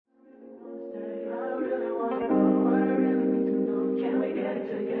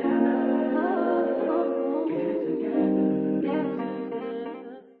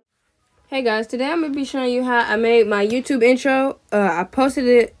Hey guys, today I'm going to be showing you how I made my YouTube intro. I posted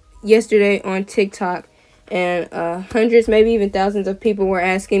it yesterday on TikTok, and hundreds, maybe even thousands of people were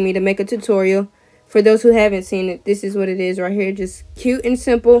asking me to make a tutorial. For those who haven't seen it, this is what it is right here. Just cute and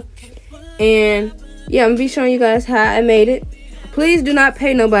simple. And yeah, I'm going to be showing you guys how I made it. Please do not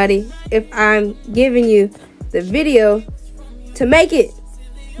pay nobody if I'm giving you the video to make it.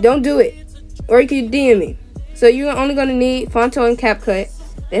 Don't do it. Or you can DM me. So you're only going to need Fonto and CapCut.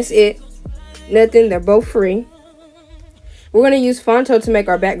 That's it. Nothing. They're both free. We're going to use Fonto to make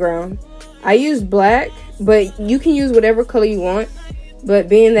our background. I used black, but you can use whatever color you want. But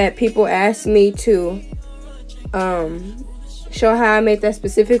being that people asked me to show how I made that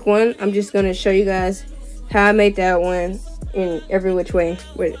specific one, I'm just going to show you guys how I made that one in every which way,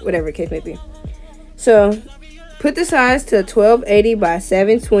 whatever the case may be. So put the size to 1280 by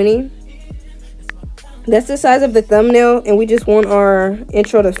 720. That's the size of the thumbnail, and we just want our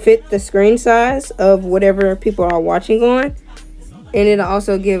intro to fit the screen size of whatever people are watching on. And it'll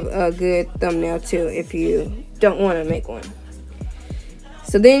also give a good thumbnail too if you don't want to make one.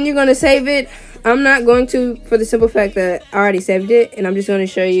 So then you're going to save it. I'm not going to, for the simple fact that I already saved it, and I'm just going to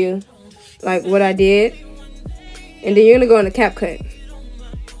show you like what I did. And then you're going to go into CapCut.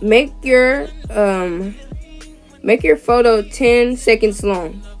 Make your photo 10 seconds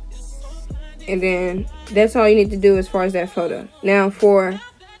long. And then that's all you need to do as far as that photo. Now for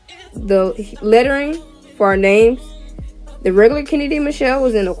the lettering for our names, the regular Kennedy Michelle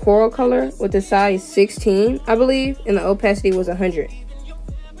was in a coral color with the size 16, I believe, and the opacity was 100.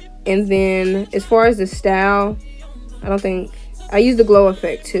 And then as far as the style, I used the glow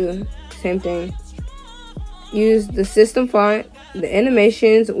effect too. Same thing. Used the system font. The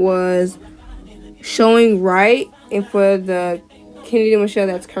animations was showing right, and for the Kennedy Michelle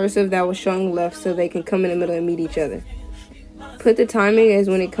that's cursive, that was showing left, so they can come in the middle and meet each other. Put the timing as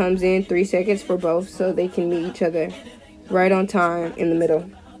when it comes in, 3 seconds for both, so they can meet each other right on time in the middle.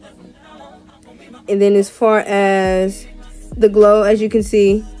 And then as far as the glow, as you can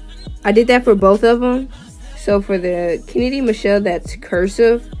see, I did that for both of them. So for the Kennedy Michelle that's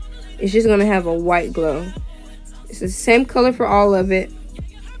cursive, it's just going to have a white glow. It's the same color for all of it.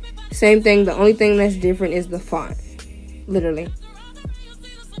 Same thing. The only thing that's different is the font. Literally.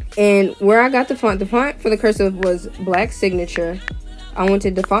 And where I got the font for the cursive was Black Signature. I went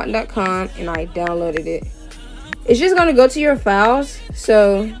to defont.com and I downloaded it. It's just going to go to your files.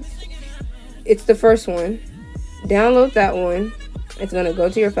 So it's the first one. Download that one. It's going to go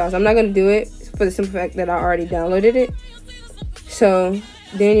to your files. I'm not going to do it for the simple fact that I already downloaded it. So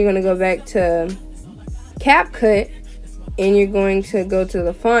then you're going to go back to CapCut and you're going to go to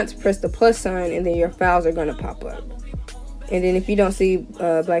the fonts, press the plus sign, and then your files are going to pop up. And then if you don't see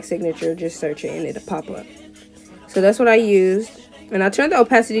Black Signature, just search it and it'll pop up. So that's what I used. And I turned the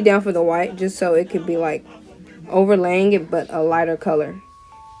opacity down for the white just so it could be like overlaying it, but a lighter color.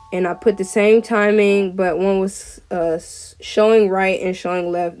 And I put the same timing, but one was showing right and showing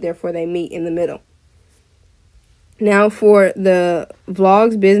left, therefore they meet in the middle. Now for the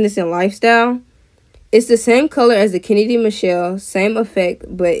vlogs, business, and lifestyle, it's the same color as the Kennedy Michelle, same effect,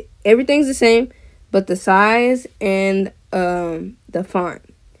 but everything's the same, but the size and the font.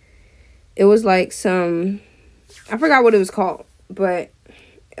 It was like some, I forgot what it was called, but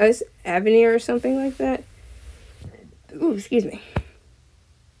it's Avenir or something like that. Ooh, excuse me.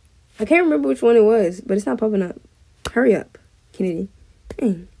 I can't remember which one it was, but it's not popping up. Hurry up, Kennedy.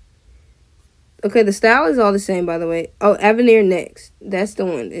 Dang. Okay, the style is all the same, by the way. Oh, Avenir Next. That's the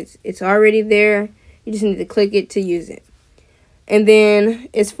one. It's already there. You just need to click it to use it. And then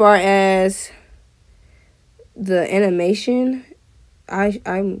as far as the animation,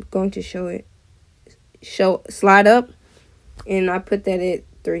 I'm going to show it. Slide up, and I put that at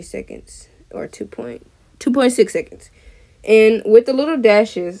 3 seconds or 2.6 seconds. And with the little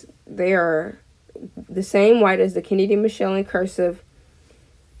dashes, they are the same white as the Kennedy Michelle in cursive.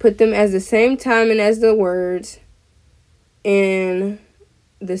 Put them as the same timing as the words and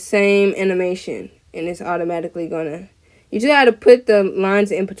the same animation, and it's automatically gonna. You just got to put the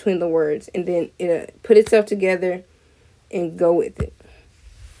lines in between the words, and then it'll put itself together and go with it.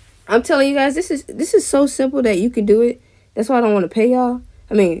 I'm telling you guys, this is so simple that you can do it. That's why I don't want to pay y'all.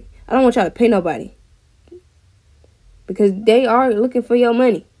 I mean, I don't want y'all to pay nobody, because they are looking for your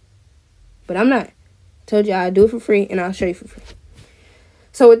money. But I'm not. I told you I'll do it for free, and I'll show you for free.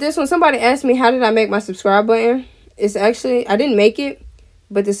 So with this one, somebody asked me, how did I make my subscribe button? It's actually, I didn't make it.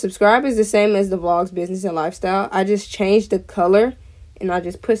 But the subscribe is the same as the vlogs, business, and lifestyle. I just changed the color and I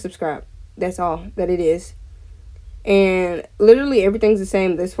just put subscribe. That's all that it is. And literally everything's the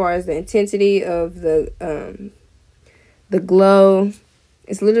same as far as the intensity of the glow,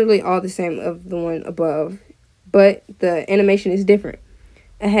 It's literally all the same of the one above, but the animation is different.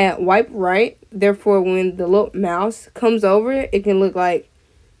 I had wipe right, therefore when the little mouse comes over it, it can look like,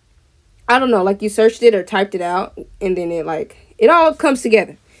 I don't know, like you searched it or typed it out, and then it all comes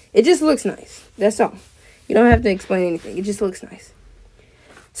together. It just looks nice. That's all. You don't have to explain anything. It just looks nice.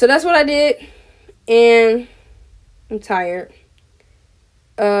 So that's what I did, and I'm tired.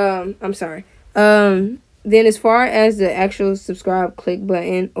 I'm sorry. Then as far as the actual subscribe, click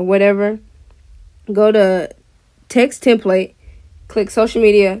button or whatever, go to text template, click social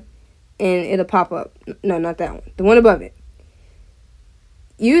media, and it'll pop up. No, not that one. The one above it.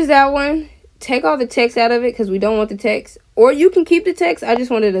 Use that one. Take all the text out of it because we don't want the text. Or you can keep the text. I just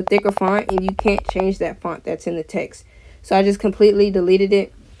wanted a thicker font, and you can't change that font that's in the text. So I just completely deleted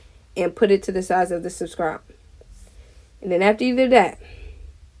it and put it to the size of the subscribe. And then after you do that,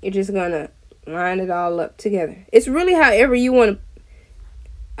 you're just going to line it all up together. It's really however you want to.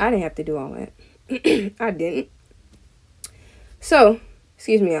 I didn't have to do all that. I didn't. So,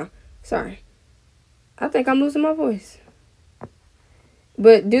 excuse me, y'all. Sorry. I think I'm losing my voice.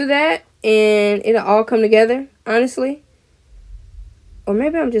 But do that, and it'll all come together, honestly. Or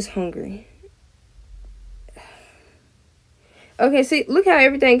maybe I'm just hungry. Okay, see, look how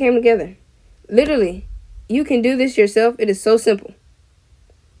everything came together. Literally, you can do this yourself. It is so simple.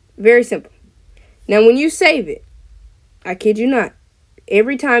 Very simple. Now, when you save it, I kid you not,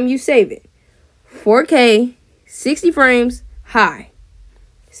 every time you save it, 4K, 60 frames, high.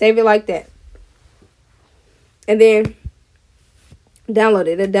 Save it like that. And then download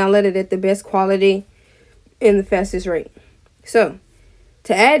it. Download it at the best quality and the fastest rate. So,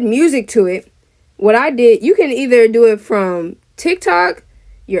 to add music to it, what I did, you can either do it from TikTok,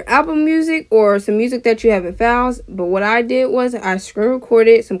 your Apple Music, or some music that you have in files. But what I did was I screen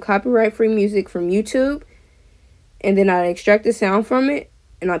recorded some copyright-free music from YouTube, and then I extracted sound from it,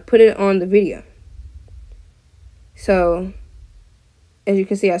 and I put it on the video. So, as you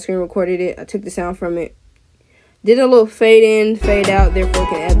can see, I screen recorded it. I took the sound from it, did a little fade in, fade out, therefore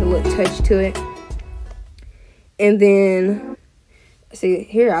can add the little touch to it. And then, see,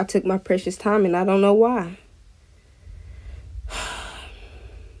 here I took my precious time, and I don't know why.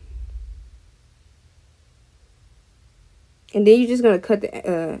 And then you're just going to cut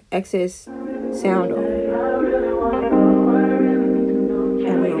the excess sound off. I don't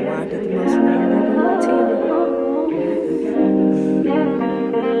know why I did the most random.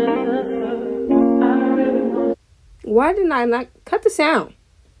 Why didn't I not cut the sound?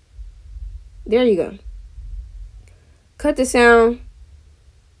 There you go. Cut the sound.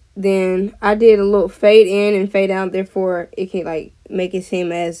 Then I did a little fade in and fade out. Therefore, it can like make it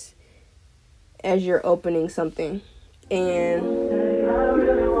seem as you're opening something. And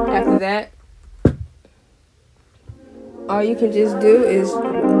after that, all you can just do is,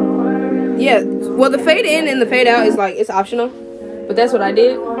 yeah, well, the fade in and the fade out is like, it's optional, but that's what I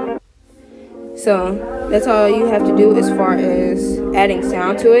did. So that's all you have to do as far as adding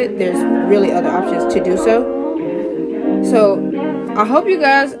sound to it. There's really other options to do so. So I hope you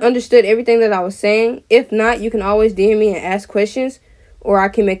guys understood everything that I was saying. If not, you can always DM me and ask questions, or I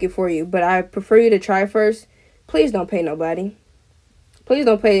can make it for you. But I prefer you to try first. Please don't pay nobody. Please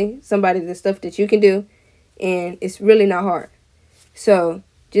don't pay somebody the stuff that you can do. And it's really not hard. So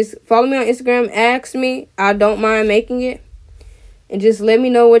just follow me on Instagram. Ask me. I don't mind making it. And just let me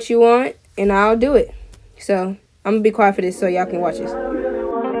know what you want. And I'll do it. So I'm going to be quiet for this so y'all can watch this.